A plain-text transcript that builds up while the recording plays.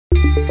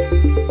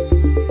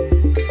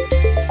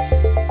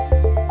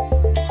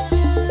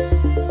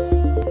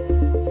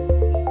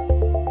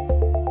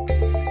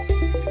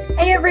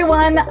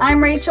everyone.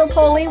 I'm Rachel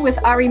Poli with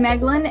Ari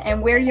Meghlen,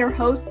 and we're your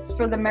hosts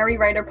for the Merry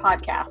Writer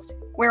podcast.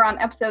 We're on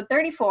episode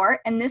 34,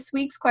 and this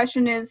week's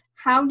question is,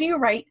 how do you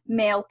write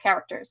male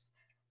characters?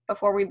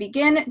 Before we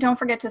begin, don't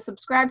forget to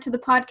subscribe to the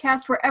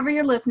podcast wherever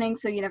you're listening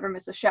so you never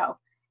miss a show.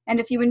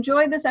 And if you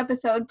enjoyed this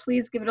episode,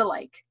 please give it a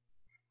like.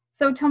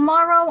 So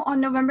tomorrow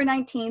on November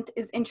 19th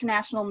is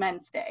International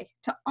Men's Day.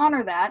 To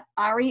honor that,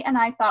 Ari and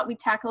I thought we'd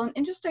tackle an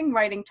interesting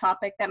writing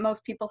topic that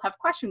most people have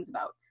questions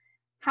about: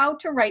 how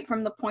to write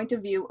from the point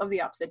of view of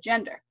the opposite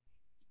gender.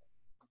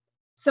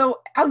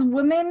 So as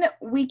women,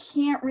 we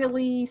can't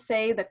really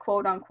say the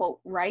quote-unquote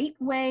right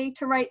way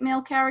to write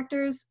male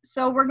characters,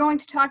 so we're going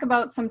to talk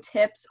about some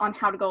tips on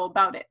how to go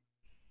about it.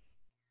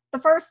 The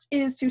first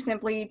is to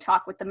simply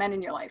talk with the men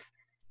in your life.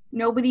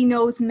 Nobody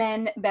knows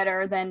men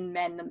better than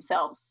men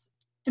themselves.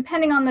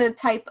 Depending on the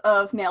type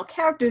of male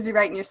characters you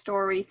write in your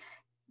story,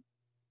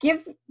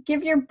 give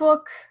your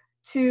book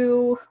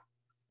to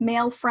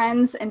male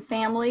friends and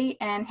family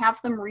and have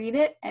them read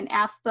it and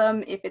ask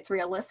them if it's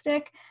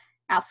realistic.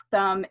 Ask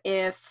them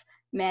if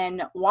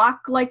men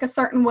walk like a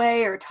certain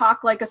way or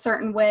talk like a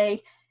certain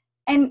way.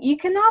 And you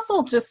can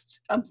also just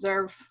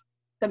observe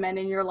the men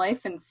in your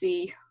life and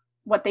see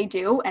what they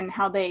do and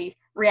how they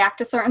react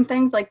to certain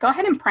things. Like, go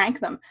ahead and prank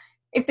them.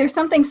 If there's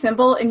something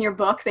simple in your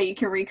book that you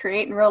can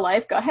recreate in real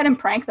life, go ahead and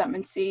prank them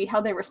and see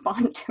how they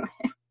respond to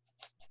it.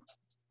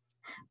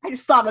 I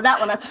just thought of that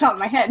one at the top of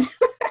my head.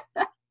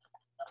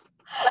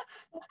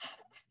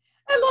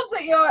 I love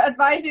that you're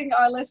advising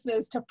our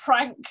listeners to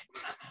prank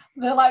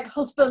their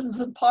husbands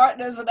and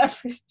partners and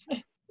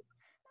everything.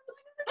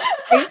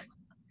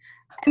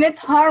 And it's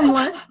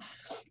harmless.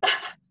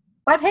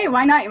 But hey,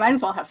 why not? You might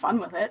as well have fun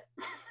with it.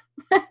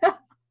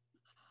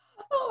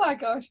 Oh my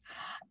gosh.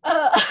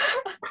 I'm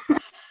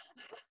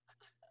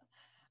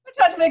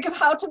trying to think of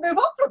how to move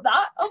on from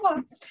that. Oh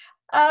my.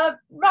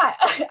 Right,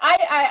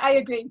 I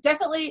agree.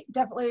 Definitely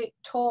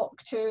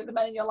talk to the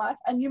men in your life.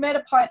 And you made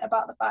a point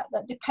about the fact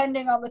that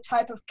depending on the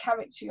type of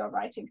character you're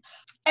writing,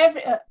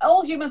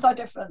 all humans are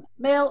different,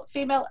 male,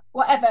 female,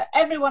 whatever.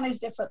 Everyone is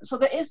different. So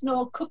there is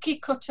no cookie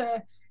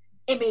cutter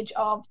image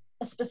of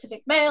a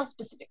specific male,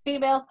 specific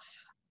female.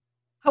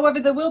 However,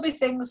 there will be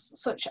things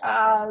such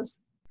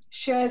as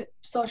shared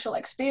social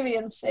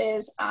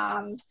experiences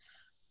and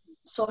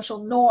social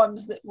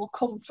norms that will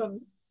come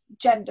from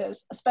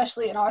genders,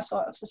 especially in our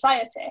sort of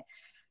society.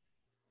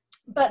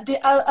 But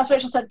as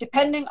Rachel said,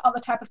 depending on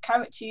the type of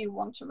character you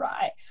want to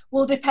write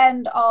will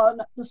depend on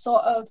the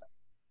sort of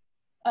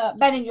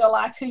men in your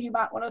life who you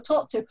might want to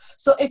talk to.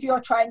 So if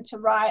you're trying to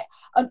write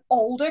an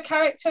older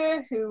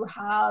character who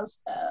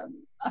has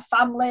a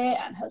family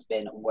and has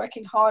been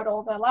working hard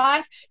all their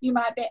life, you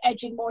might be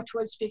edging more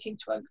towards speaking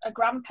to a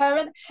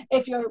grandparent.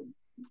 If you're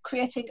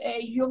creating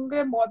a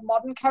younger, more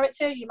modern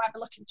character, you might be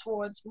looking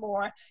towards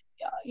more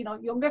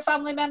younger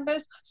family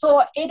members.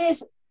 So it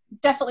is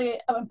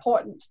definitely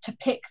important to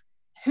pick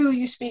who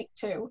you speak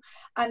to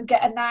and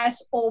get a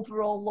nice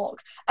overall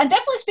look, and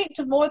definitely speak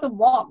to more than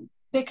one,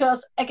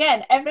 because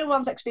again,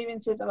 everyone's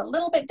experiences are a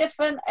little bit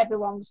different.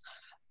 Everyone's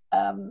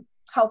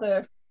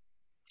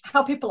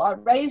how people are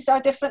raised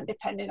are different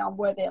depending on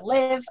where they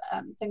live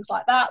and things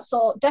like that.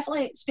 So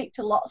definitely speak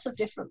to lots of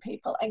different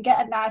people and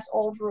get a nice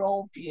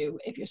overall view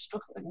if you're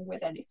struggling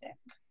with anything.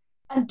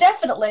 And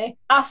definitely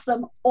ask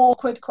them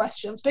awkward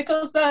questions,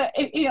 because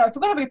if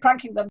we're going to be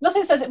pranking them,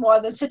 nothing says it more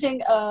than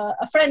sitting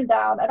a friend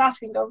down and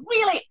asking a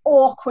really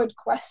awkward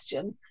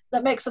question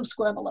that makes them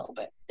squirm a little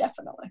bit.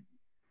 Definitely.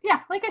 Yeah,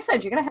 like I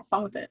said, you gotta have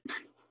fun with it.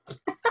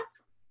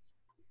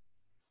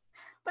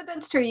 But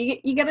that's true.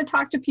 You gotta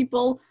talk to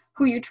people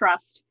who you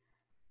trust,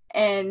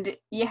 and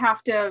you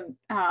have to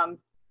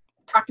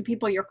talk to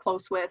people you're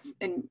close with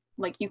and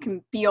you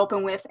can be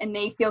open with, and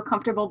they feel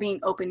comfortable being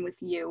open with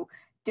you,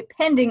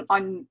 depending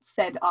on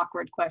said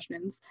awkward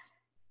questions.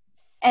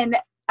 And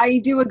I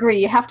do agree,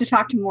 you have to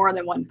talk to more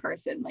than one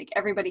person.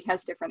 Everybody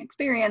has different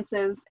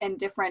experiences and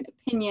different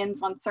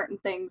opinions on certain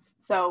things,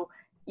 so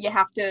you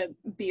have to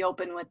be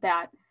open with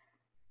that.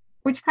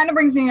 Which kind of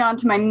brings me on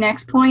to my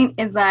next point,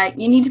 is that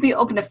you need to be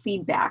open to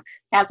feedback.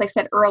 As I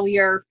said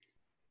earlier,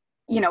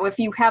 if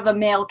you have a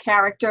male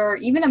character,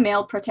 even a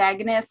male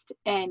protagonist,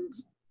 and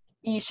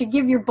you should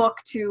give your book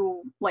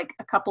to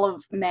a couple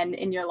of men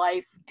in your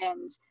life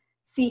and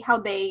see how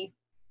they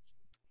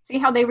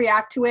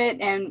react to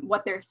it and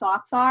what their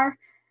thoughts are.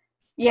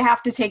 You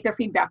have to take their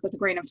feedback with a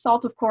grain of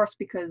salt, of course,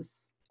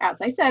 because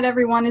as I said,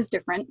 everyone is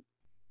different.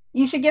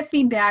 You should get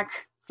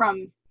feedback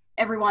from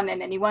everyone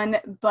and anyone,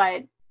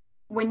 but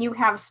when you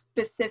have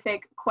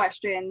specific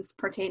questions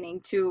pertaining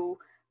to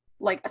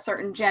a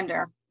certain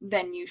gender,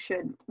 then you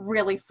should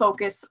really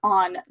focus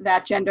on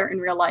that gender in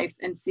real life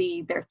and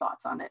see their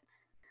thoughts on it.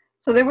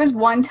 So there was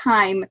one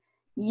time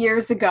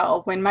years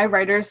ago when my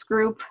writers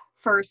group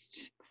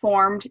first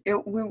formed.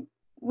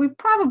 We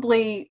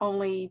probably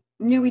only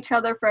knew each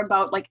other for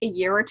about a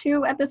year or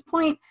two at this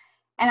point.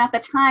 And at the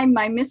time,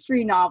 my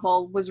mystery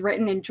novel was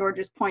written in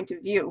George's point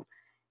of view.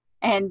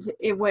 And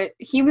he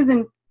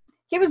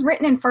was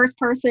written in first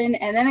person,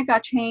 and then it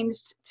got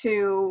changed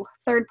to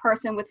third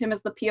person with him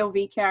as the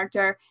POV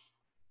character.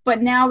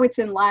 but now it's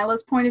in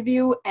Lila's point of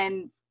view,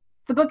 and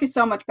the book is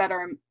so much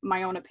better in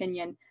my own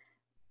opinion.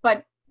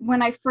 But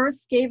when I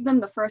first gave them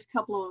the first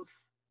couple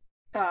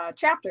of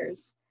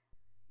chapters,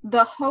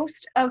 the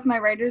host of my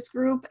writers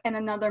group and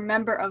another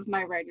member of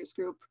my writers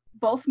group,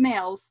 both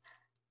males,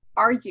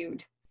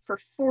 argued for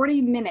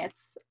 40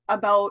 minutes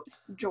about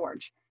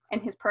George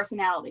and his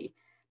personality,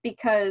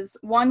 because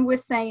one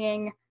was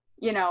saying,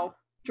 you know,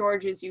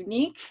 George is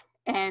unique,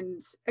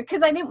 and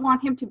because I didn't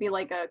want him to be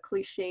like a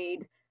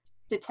cliched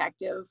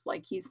detective,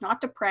 like he's not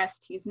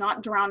depressed, he's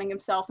not drowning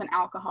himself in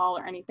alcohol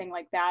or anything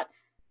like that.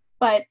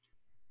 But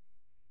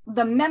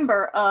the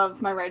member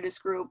of my writers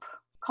group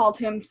called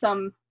him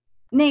some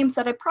names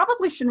that I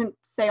probably shouldn't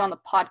say on the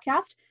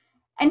podcast.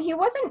 And he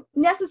wasn't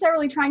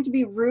necessarily trying to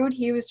be rude.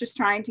 He was just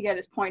trying to get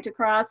his point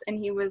across. And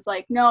he was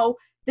like, no,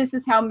 this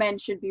is how men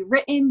should be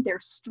written. They're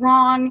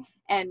strong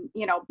and,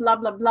 you know, blah,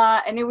 blah,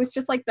 blah. And it was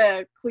just like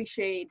the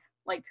cliched,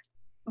 like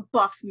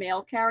buff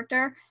male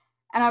character.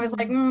 And I was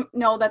like,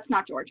 no, that's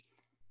not George.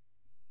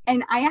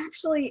 And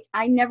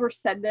I never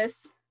said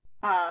this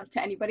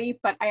to anybody,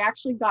 but I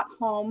actually got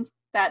home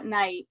that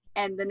night.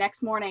 And the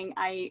next morning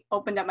I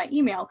opened up my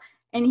email,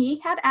 and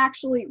he had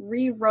actually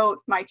rewrote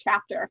my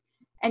chapter.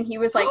 And he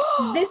was like,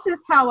 this is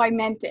how I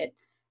meant it.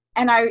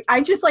 And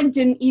I just like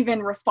didn't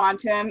even respond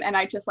to him, and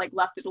I just like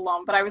left it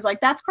alone. But I was like,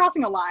 that's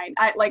crossing a line.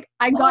 I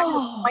got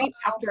your point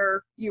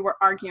after you were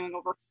arguing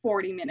over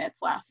 40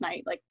 minutes last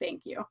night. Like,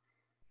 thank you.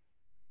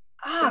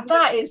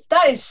 That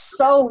is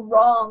so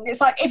wrong.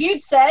 It's like, if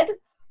you'd said,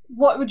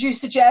 what would you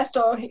suggest,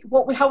 or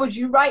how would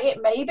you write it,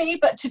 maybe,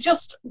 but to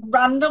just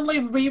randomly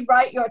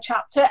rewrite your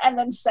chapter and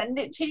then send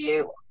it to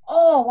you,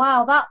 oh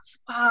wow,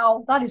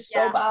 that is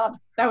so bad.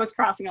 That was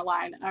crossing a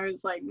line. I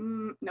was like,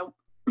 nope.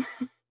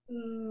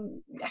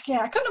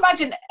 Yeah, I couldn't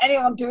imagine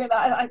anyone doing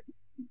that. I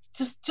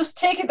just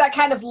taking that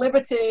kind of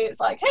liberty. It's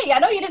like, hey, I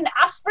know you didn't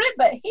ask for it,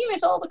 but here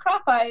is all the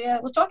crap I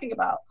was talking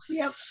about.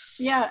 Yep.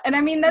 Yeah, and I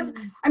mean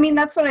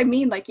that's what I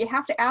mean. Like, you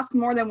have to ask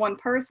more than one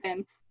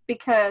person,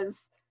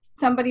 because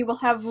somebody will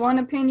have one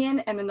opinion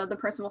and another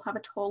person will have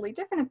a totally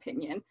different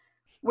opinion.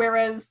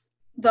 Whereas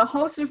the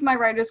host of my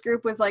writers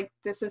group was like,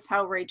 this is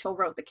how Rachel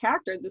wrote the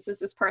character. This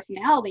is his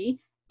personality,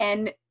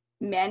 and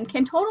men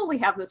can totally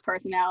have this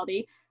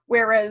personality.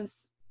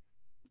 Whereas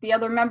the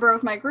other member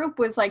of my group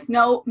was like,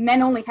 no,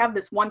 men only have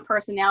this one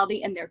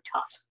personality and they're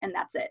tough, and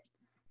that's it.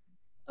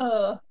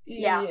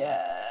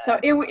 Yeah. So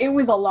it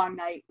was a long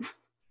night.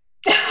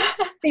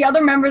 The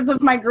other members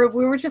of my group,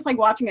 we were just like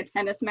watching a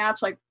tennis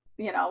match, like,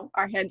 you know,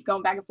 our heads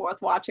going back and forth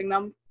watching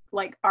them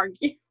like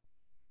argue.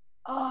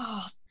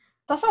 Oh,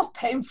 that sounds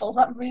painful.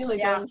 That really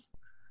does.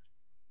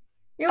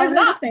 It was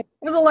interesting. It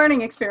was a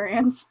learning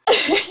experience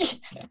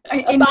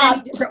in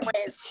many different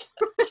ways.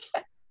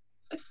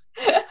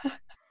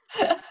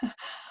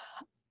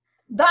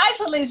 That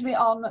actually leads me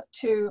on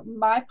to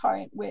my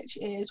point, which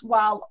is,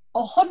 while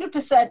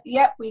 100%,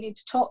 yep, we need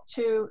to talk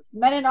to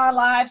men in our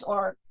lives,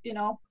 or, you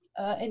know,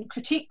 in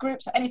critique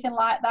groups or anything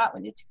like that, we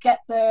need to get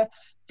their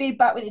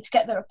feedback, we need to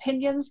get their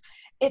opinions.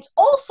 It's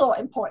also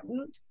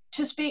important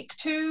to speak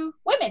to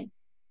women,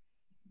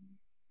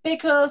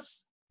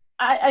 because,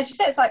 as you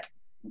said, it's like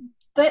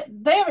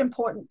they're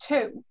important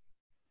too,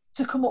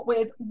 to come up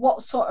with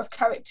what sort of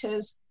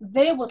characters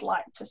they would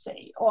like to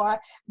see, or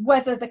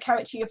whether the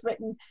character you've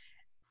written,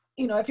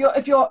 you know,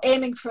 if you're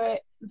aiming for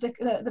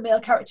the male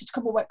character to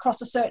come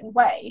across a certain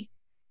way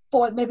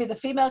for maybe the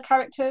female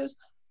characters,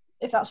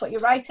 if that's what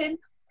you're writing,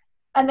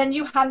 and then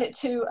you hand it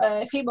to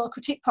a female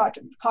critique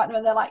partner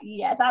and they're like,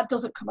 yeah, that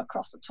doesn't come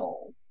across at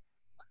all.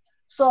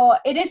 So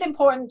it is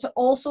important to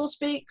also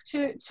speak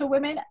to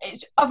women.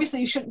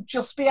 Obviously, you shouldn't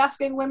just be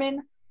asking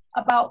women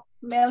about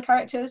male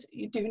characters.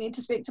 You do need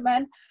to speak to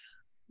men.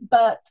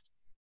 But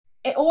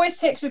it always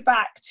takes me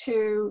back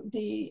to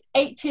the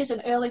 80s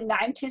and early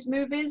 90s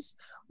movies,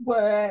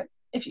 where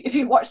if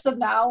you watch them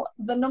now,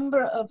 the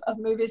number of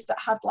movies that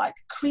had like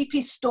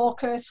creepy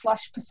stalker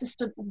 /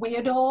 persistent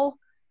weirdo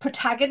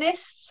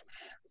protagonists,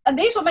 and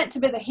these were meant to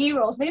be the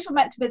heroes, these were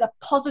meant to be the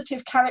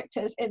positive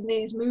characters in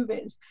these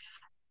movies,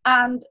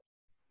 and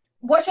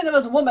watching them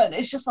as a woman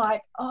is just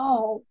like,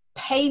 oh,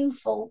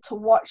 painful to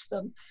watch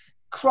them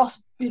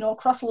cross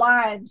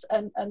lines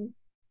and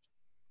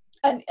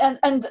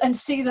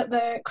see that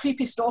the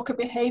creepy stalker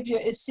behavior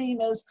is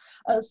seen as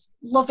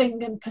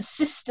loving and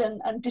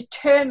persistent and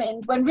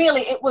determined, when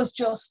really it was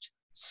just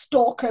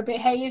stalker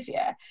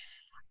behavior.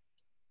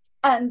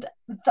 And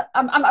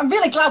I'm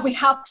really glad we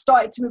have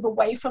started to move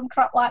away from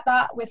crap like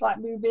that with like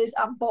movies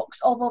and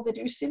books, although they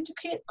do seem to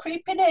keep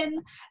creeping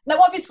in.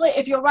 Now, obviously,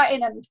 if you're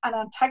writing an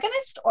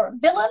antagonist or a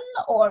villain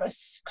or a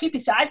creepy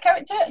side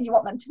character and you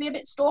want them to be a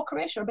bit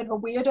stalkerish or a bit of a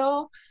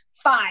weirdo,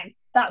 fine,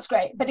 that's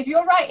great. But if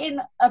you're writing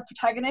a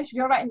protagonist, if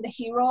you're writing the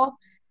hero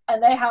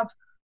and they have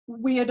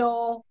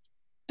weirdo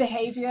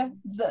behavior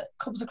that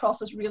comes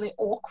across as really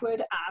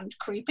awkward and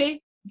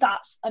creepy,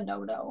 that's a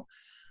no-no.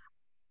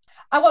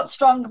 I want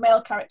strong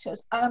male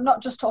characters, and I'm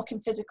not just talking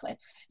physically.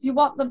 You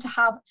want them to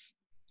have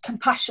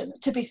compassion,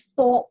 to be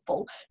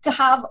thoughtful, to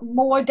have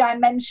more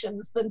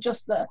dimensions than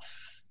just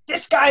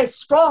this guy is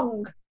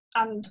strong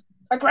and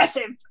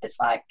aggressive. It's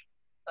like,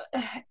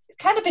 it's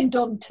kind of been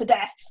done to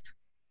death.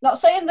 Not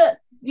saying that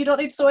you don't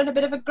need to throw in a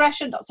bit of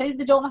aggression, not saying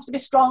they don't have to be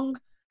strong.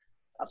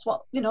 That's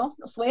what,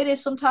 that's the way it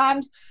is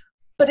sometimes.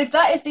 But if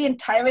that is the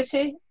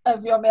entirety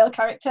of your male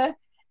character,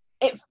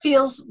 it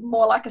feels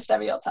more like a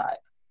stereotype.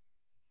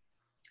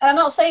 And I'm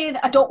not saying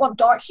I don't want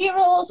dark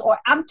heroes or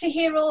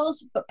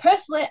anti-heroes, but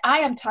personally, I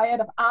am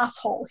tired of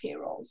asshole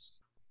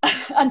heroes.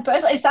 And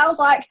personally, it sounds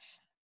like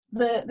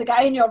the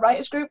guy in your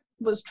writers group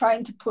was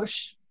trying to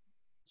push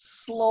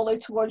slowly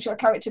towards your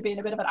character being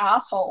a bit of an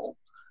asshole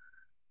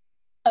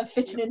and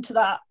fitting into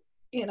that,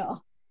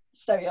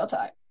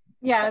 stereotype.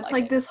 Yeah, it's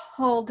like this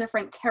whole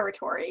different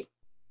territory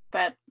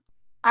that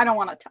I don't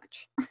want to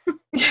touch.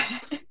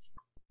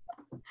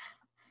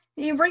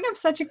 You bring up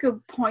such a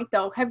good point,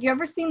 though. Have you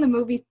ever seen the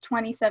movie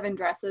 27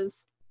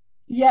 Dresses?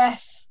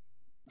 Yes.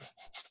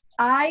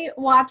 I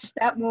watched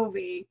that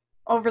movie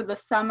over the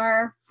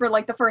summer for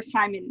like the first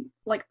time in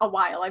like a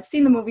while. I've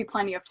seen the movie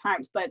plenty of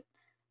times, but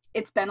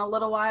it's been a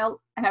little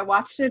while, and I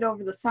watched it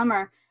over the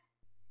summer,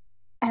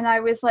 and I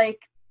was like,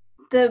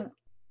 the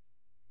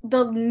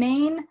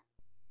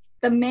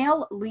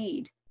male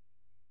lead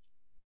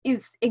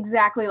is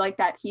exactly like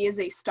that. He is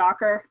a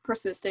stalker,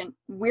 persistent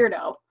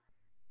weirdo,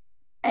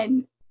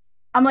 and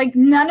I'm like,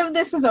 none of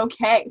this is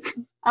okay.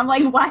 I'm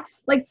like, why?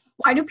 Like,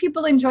 why do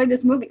people enjoy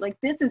this movie? Like,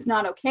 this is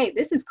not okay.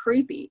 This is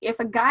creepy. If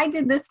a guy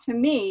did this to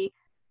me,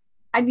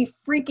 I'd be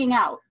freaking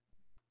out.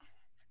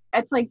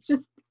 It's like,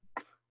 just,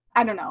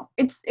 I don't know.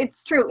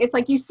 It's true. It's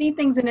like you see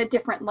things in a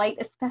different light,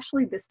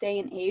 especially this day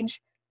and age.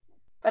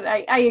 But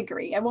I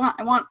agree. I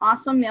want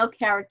awesome male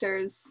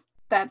characters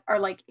that are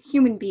like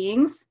human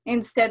beings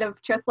instead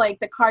of just like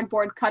the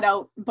cardboard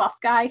cutout buff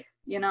guy,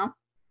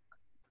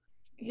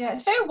 Yeah,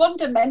 it's very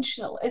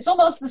one-dimensional. It's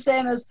almost the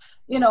same as,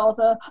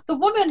 the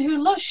woman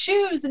who loves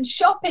shoes and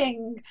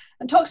shopping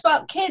and talks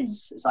about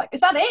kids. It's like,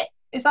 is that it?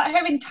 Is that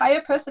her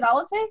entire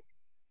personality?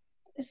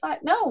 It's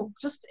like, no,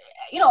 just,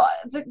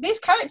 these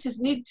characters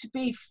need to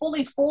be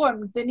fully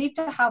formed. They need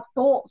to have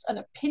thoughts and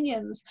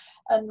opinions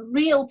and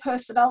real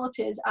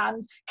personalities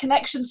and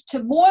connections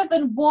to more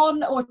than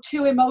one or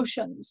two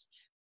emotions,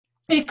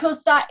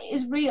 because that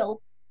is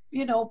real.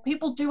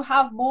 People do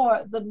have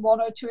more than one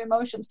or two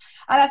emotions.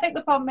 And I think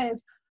the problem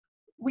is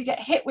we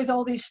get hit with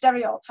all these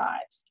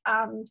stereotypes,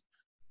 and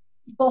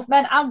both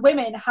men and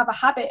women have a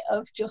habit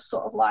of just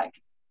sort of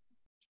like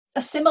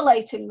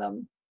assimilating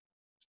them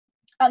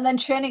and then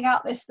churning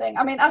out this thing.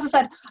 I mean, as I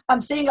said,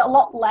 I'm seeing it a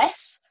lot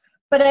less,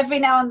 but every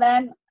now and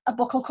then a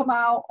book will come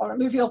out or a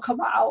movie will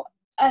come out,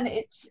 and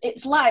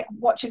it's like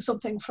watching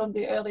something from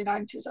the early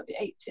 90s or the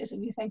 80s,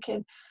 and you're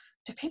thinking,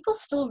 do people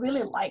still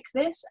really like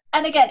this?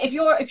 And again, if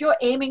you're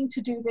aiming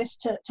to do this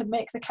to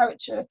make the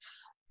character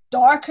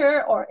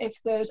darker, or if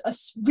there's a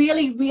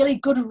really, really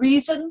good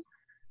reason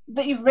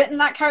that you've written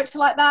that character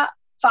like that,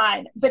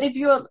 fine. But if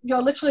you're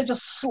literally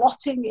just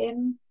slotting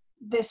in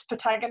this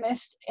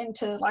protagonist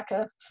into like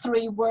a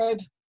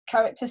 3-word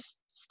character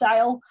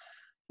style,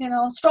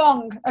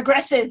 strong,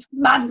 aggressive,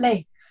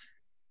 manly,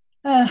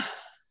 yeah,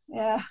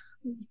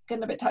 I'm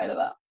getting a bit tired of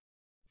that.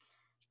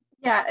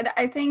 Yeah, and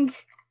I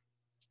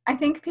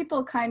think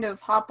people kind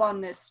of hop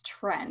on this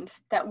trend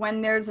that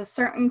when there's a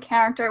certain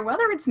character,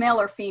 whether it's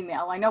male or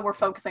female, I know we're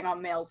focusing on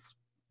males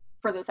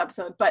for this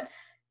episode, but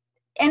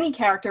any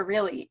character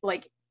really,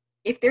 like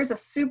if there's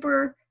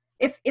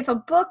if a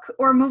book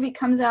or a movie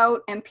comes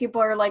out and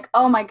people are like,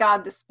 oh my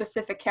God, this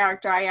specific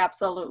character, I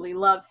absolutely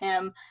love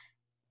him.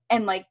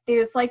 And like,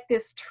 there's like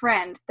this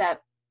trend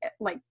that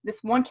like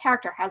this one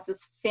character has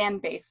this fan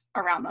base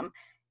around them.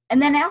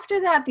 And then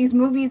after that, these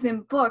movies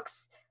and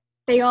books,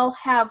 they all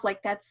have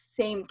like that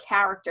same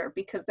character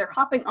because they're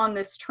hopping on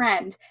this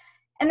trend.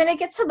 And then it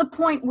gets to the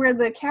point where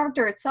the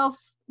character itself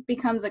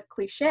becomes a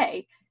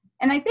cliche.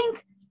 And I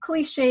think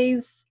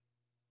cliches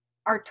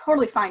are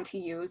totally fine to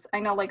use. I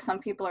know like some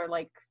people are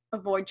like,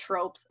 avoid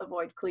tropes,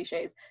 avoid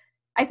cliches.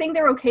 I think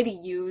they're okay to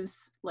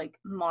use like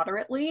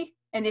moderately.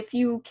 And if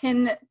you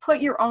can put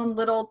your own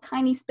little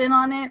tiny spin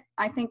on it,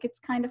 I think it's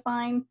kind of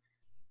fine.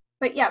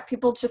 But yeah,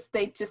 people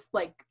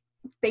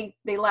they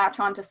latch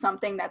onto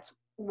something that's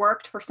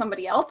worked for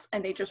somebody else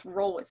and they just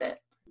roll with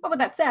it. But with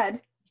that said,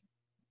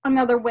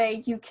 another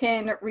way you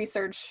can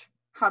research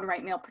how to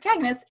write male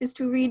protagonists is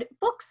to read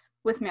books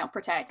with male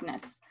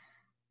protagonists.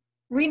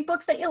 Read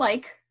books that you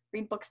like,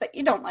 read books that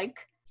you don't like,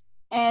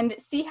 and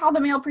see how the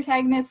male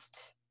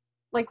protagonist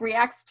like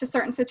reacts to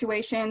certain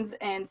situations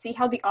and see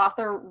how the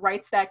author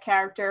writes that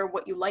character,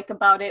 what you like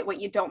about it, what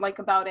you don't like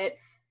about it.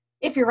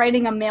 If you're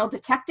writing a male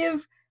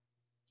detective,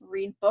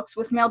 read books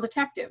with male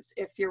detectives.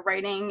 If you're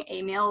writing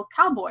a male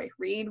cowboy,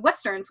 read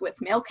westerns with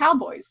male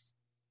cowboys.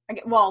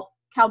 Well,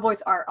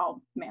 cowboys are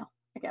all male,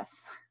 I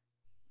guess.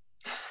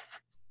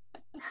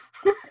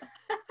 You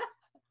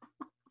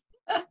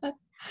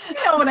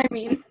know what I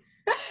mean.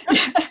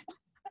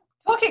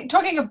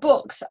 Talking of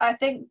books, I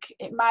think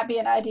it might be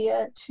an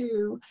idea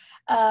to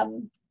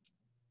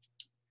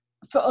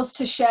for us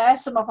to share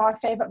some of our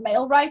favorite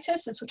male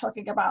writers, since we're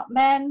talking about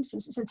men,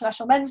 since it's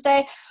International Men's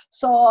Day.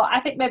 So I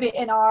think maybe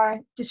in our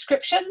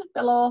description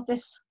below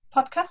this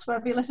podcast,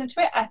 wherever you listen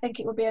to it, I think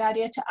it would be an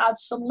idea to add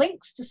some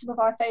links to some of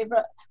our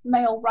favourite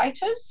male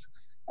writers,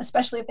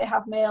 especially if they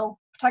have male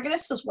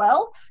protagonists as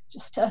well,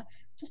 just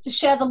to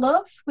share the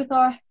love with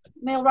our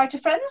male writer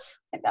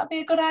friends. I think that'd be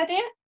a good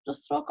idea.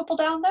 Just throw a couple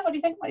down there. What do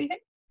you think? Yeah,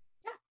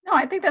 no,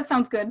 I think that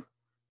sounds good.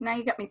 Now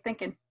you got me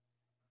thinking.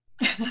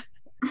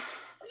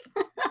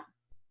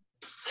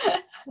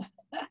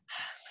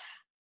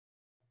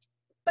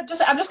 But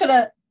I'm just going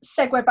to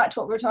segue back to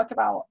what we were talking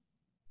about.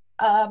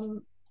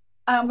 I'm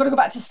going to go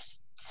back to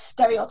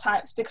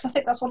stereotypes, because I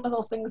think that's one of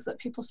those things that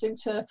people they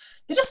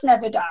just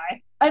never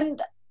die. And,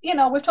 you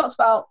know, we've talked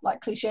about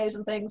like cliches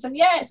and things, and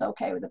yeah, it's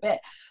okay with a bit.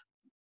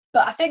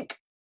 But I think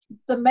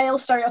the male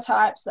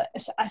stereotypes that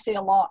I see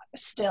a lot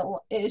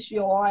still is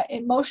your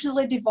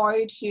emotionally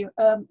devoid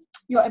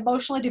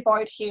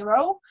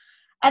hero.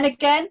 And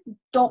again,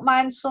 don't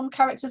mind some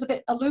characters a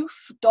bit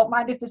aloof, don't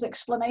mind if there's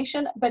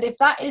explanation, but if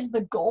that is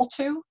the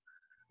go-to,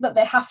 that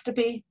they have to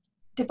be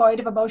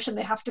devoid of emotion,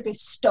 they have to be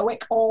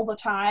stoic all the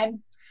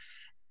time,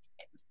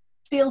 it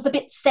feels a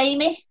bit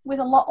samey with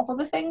a lot of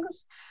other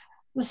things.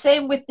 The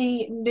same with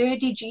the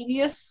nerdy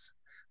genius,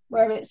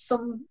 where it's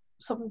some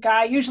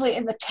guy, usually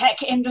in the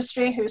tech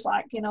industry, who's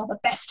like, you know, the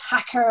best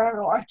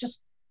hacker or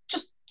just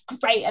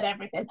great at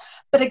everything.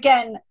 But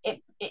again,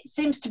 it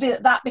seems to be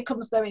that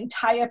becomes their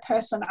entire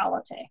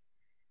personality.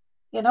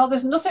 You know,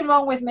 there's nothing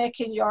wrong with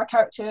making your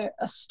character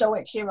a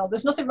stoic hero.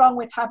 There's nothing wrong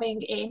with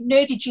having a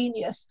nerdy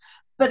genius.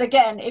 But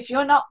again, if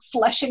you're not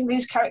fleshing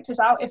these characters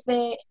out, if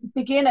they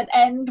begin and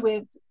end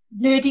with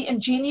nerdy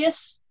and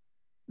genius,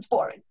 it's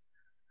boring.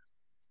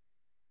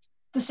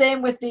 The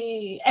same with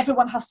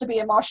everyone has to be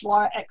a martial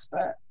art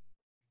expert.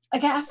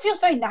 Again, it feels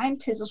very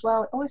 90s as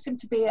well. It always seemed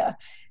to be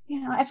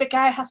every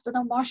guy has to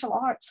know martial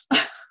arts.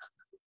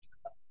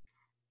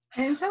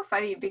 And it's so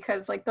funny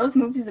because like those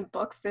movies and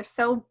books, they're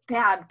so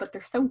bad, but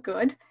they're so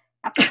good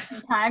at the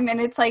same time. And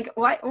it's like,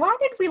 why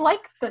did we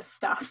like this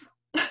stuff?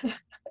 It's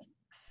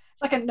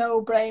like a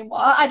no-brain.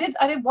 Well, I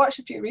did watch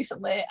a few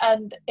recently,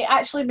 and it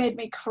actually made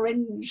me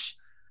cringe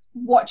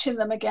watching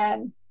them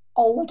again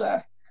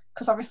older,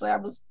 because obviously I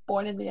was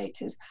born in the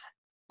 80s.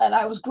 And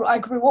I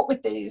grew up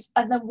with these,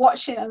 and then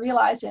watching and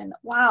realizing,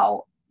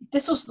 wow,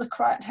 this was the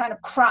kind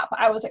of crap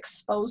I was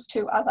exposed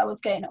to as I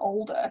was getting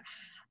older.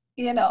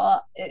 You know,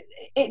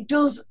 it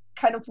does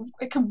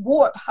it can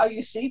warp how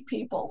you see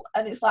people.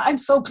 And it's like, I'm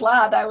so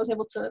glad I was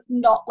able to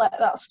not let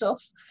that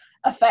stuff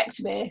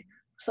affect me.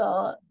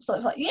 So it's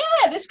like,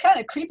 yeah, this kind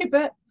of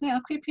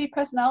creepy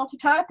personality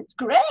type, it's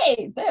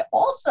great. They're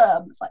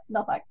awesome. It's like,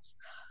 no thanks.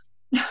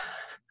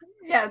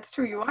 Yeah, it's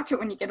true. You watch it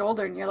when you get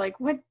older and you're like,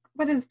 what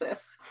is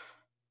this?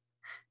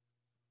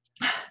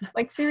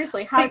 Like,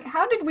 seriously,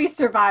 how did we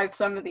survive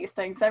some of these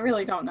things? I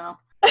really don't know.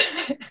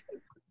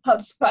 How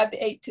to survive the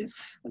 80s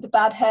with the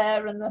bad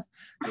hair and the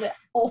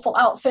awful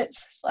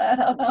outfits. So I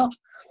don't know.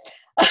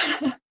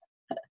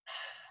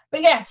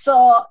 But yeah,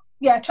 so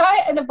yeah,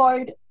 try and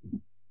avoid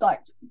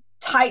like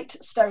tight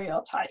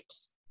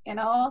stereotypes. You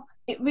know,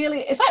 it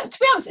really is like, to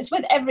be honest, it's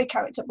with every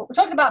character, but we're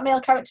talking about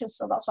male characters,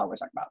 so that's what we're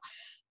talking about.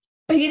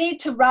 But you need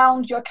to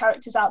round your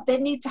characters out. They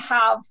need to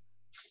have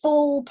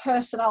full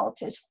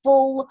personalities,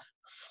 full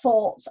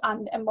thoughts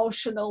and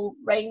emotional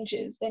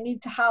ranges. They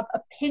need to have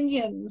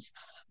opinions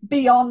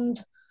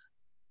beyond,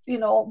 you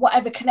know,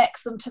 whatever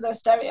connects them to their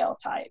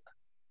stereotype.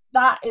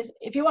 That is,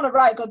 if you want to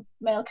write good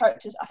male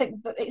characters, I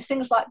think that it's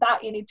things like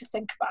that you need to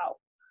think about.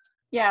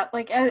 Yeah,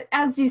 like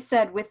as you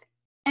said, with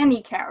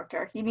any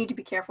character, you need to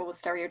be careful with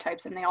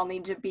stereotypes, and they all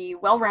need to be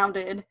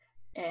well-rounded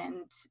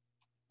and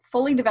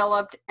fully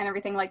developed and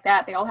everything like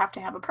that. They all have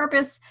to have a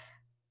purpose,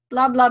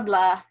 blah, blah,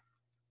 blah.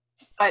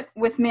 But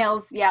with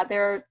males, yeah,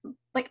 they're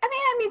like,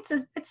 I mean,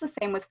 it's the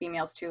same with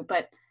females too,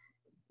 but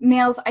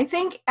males, I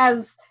think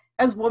as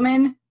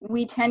women,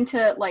 we tend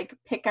to like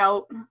pick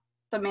out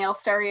the male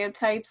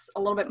stereotypes a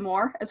little bit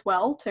more as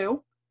well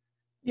too.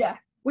 Yeah.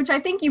 Which I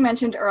think you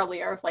mentioned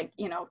earlier, like,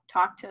 you know,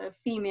 talk to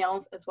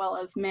females as well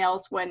as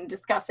males when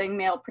discussing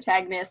male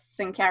protagonists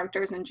and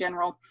characters in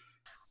general.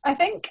 I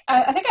think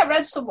I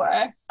read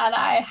somewhere, and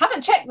I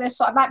haven't checked this,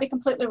 so I might be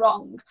completely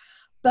wrong,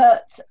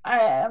 but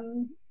I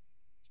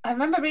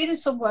remember reading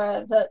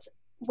somewhere that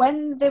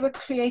when they were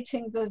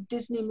creating the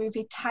Disney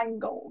movie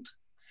Tangled,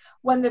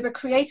 when they were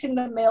creating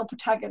the male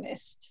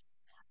protagonist,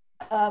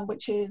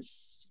 which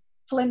is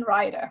Flynn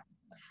Rider,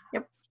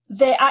 yep,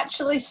 they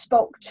actually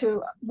spoke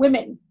to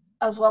women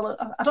as well.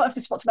 I don't know if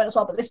they spoke to men as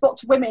well, but they spoke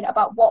to women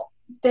about what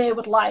they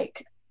would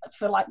like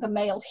for like the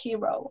male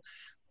hero.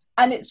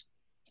 And it's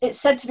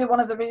said to be one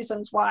of the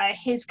reasons why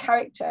his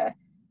character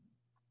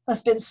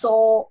has been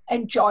so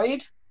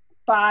enjoyed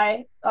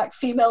by like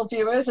female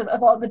viewers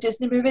of all the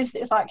Disney movies.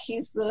 It's like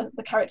he's the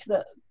character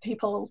that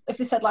people, if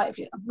they said like,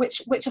 you know,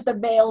 which of the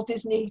male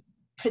Disney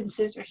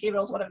princes or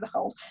heroes, whatever they're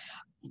called,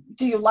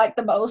 do you like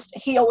the most,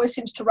 he always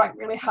seems to rank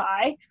really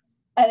high.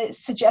 And it's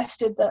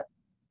suggested that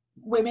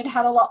women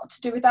had a lot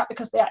to do with that,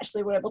 because they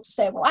actually were able to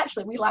say, well,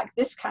 actually we like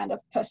this kind of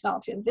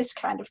personality and this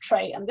kind of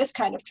trait and this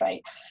kind of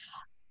trait.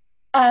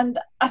 And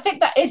I think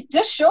that it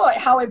does show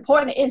how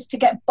important it is to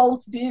get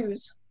both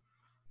views.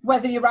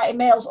 whether you're writing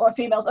males or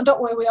females. And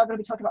don't worry, we are going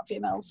to be talking about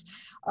females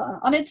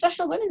on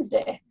International Women's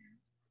Day.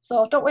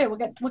 So don't worry, we'll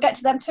get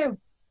to them too.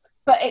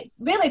 But it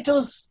really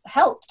does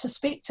help to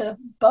speak to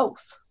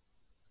both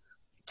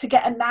to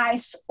get a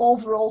nice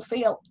overall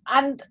feel.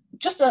 And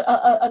just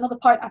another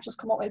point I've just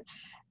come up with,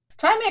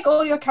 try and make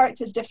all your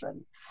characters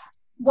different.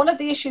 One of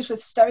the issues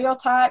with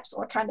stereotypes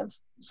or kind of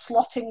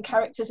slotting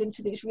characters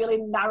into these really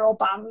narrow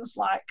bands,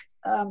 like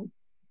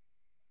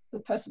the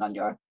person on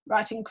your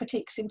writing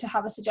critique seemed to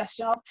have a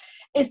suggestion of,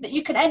 is that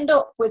you can end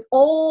up with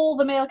all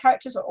the male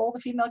characters or all the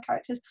female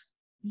characters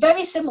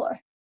very similar,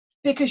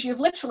 because you've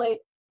literally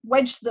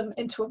wedged them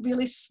into a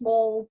really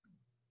small,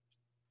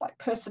 like,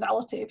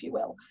 personality, if you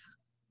will.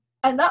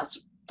 And that's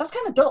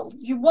kind of dull.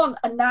 You want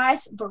a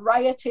nice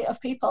variety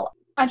of people.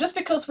 And just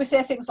because we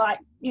say things like,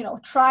 you know,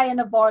 try and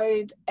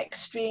avoid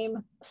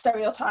extreme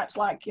stereotypes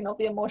like, you know,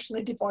 the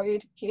emotionally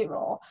devoid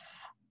hero,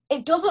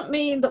 it doesn't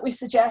mean that we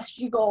suggest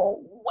you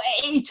go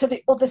way to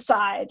the other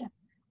side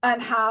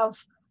and have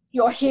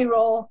your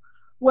hero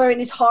wearing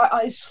his heart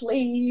on his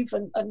sleeve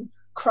and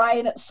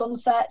crying at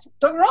sunset.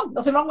 Don't get me wrong,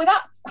 nothing wrong with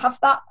that. Have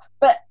that.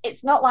 But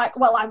it's not like,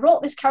 well, I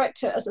wrote this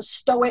character as a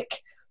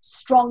stoic,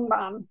 strong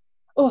man.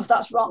 Oh,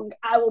 that's wrong.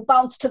 I will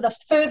bounce to the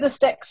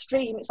furthest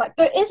extreme. It's like,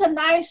 there is a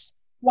nice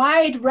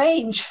wide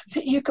range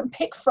that you can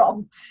pick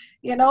from.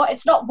 You know,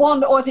 it's not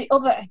one or the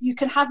other. You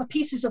can have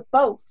pieces of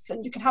both,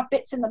 and you can have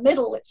bits in the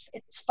middle. It's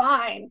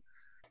fine.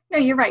 No,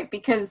 you're right,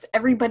 because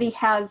everybody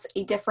has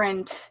a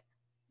different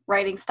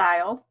writing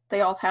style.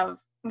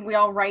 We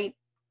all write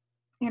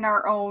in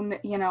our own,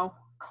 you know,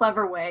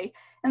 clever way.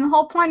 And the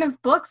whole point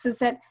of books is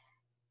that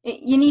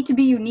you need to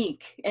be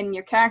unique, and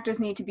your characters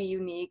need to be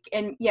unique.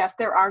 And yes,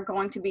 there are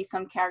going to be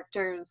some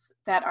characters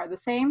that are the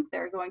same.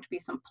 There are going to be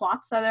some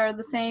plots that are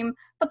the same.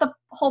 But the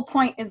whole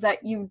point is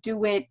that you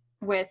do it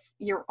with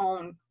your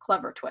own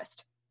clever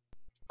twist.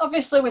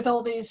 Obviously, with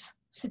all these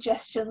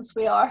suggestions,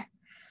 we are,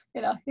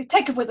 you know, you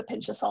take it with a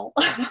pinch of salt.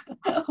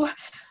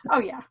 Oh,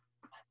 yeah.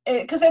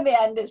 Because in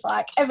the end, it's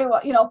like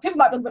everyone, you know, people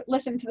might be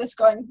listening to this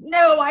going,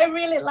 no, I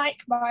really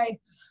like my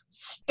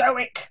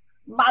stoic,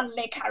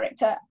 manly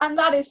character. And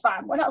that is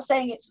fine. We're not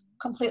saying it's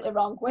completely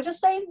wrong. We're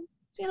just saying,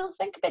 you know,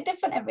 think a bit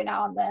different every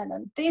now and then.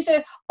 And these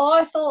are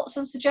our thoughts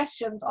and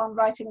suggestions on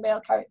writing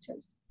male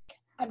characters.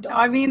 I'm done.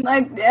 I mean,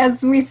 like,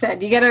 as we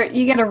said, you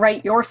gotta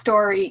write your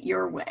story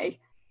your way.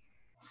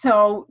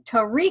 So to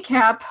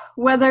recap,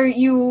 whether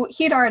you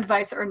heed our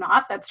advice or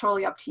not, that's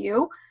totally up to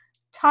you.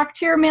 Talk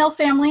to your male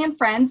family and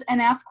friends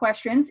and ask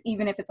questions,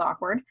 even if it's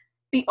awkward.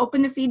 Be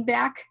open to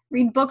feedback,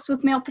 read books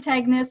with male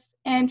protagonists,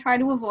 and try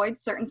to avoid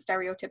certain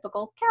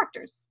stereotypical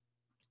characters,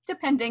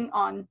 depending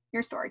on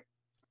your story.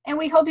 And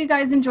we hope you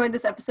guys enjoyed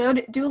this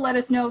episode. Do let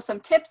us know some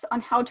tips on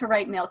how to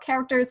write male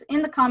characters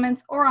in the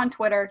comments or on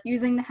Twitter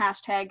using the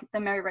hashtag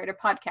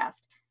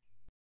 #TheMerryWriterPodcast.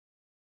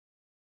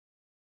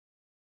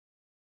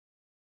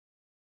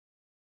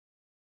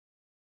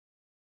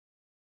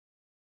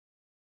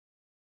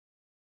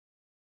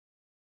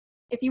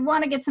 If you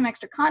want to get some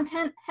extra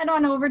content, head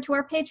on over to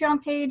our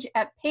Patreon page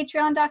at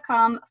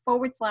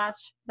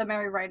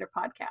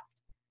patreon.com/TheMerryWriterPodcast.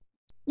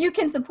 You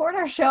can support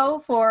our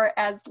show for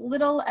as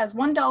little as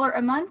 $1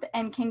 a month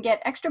and can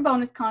get extra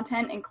bonus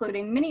content,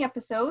 including mini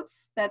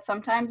episodes that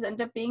sometimes end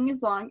up being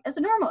as long as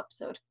a normal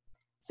episode.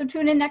 So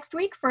tune in next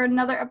week for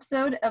another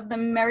episode of the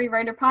Merry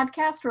Writer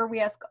Podcast, where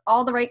we ask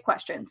all the right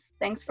questions.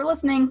 Thanks for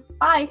listening.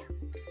 Bye.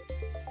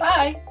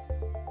 Bye.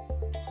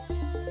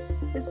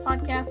 This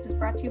podcast is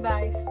brought to you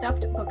by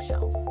Stuffed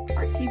Bookshelves.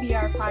 Our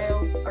TBR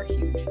piles are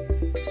huge.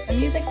 The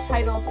music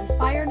titled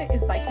Inspired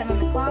is by Kevin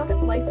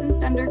MacLeod,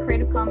 licensed under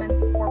Creative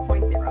Commons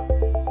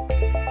 4.0.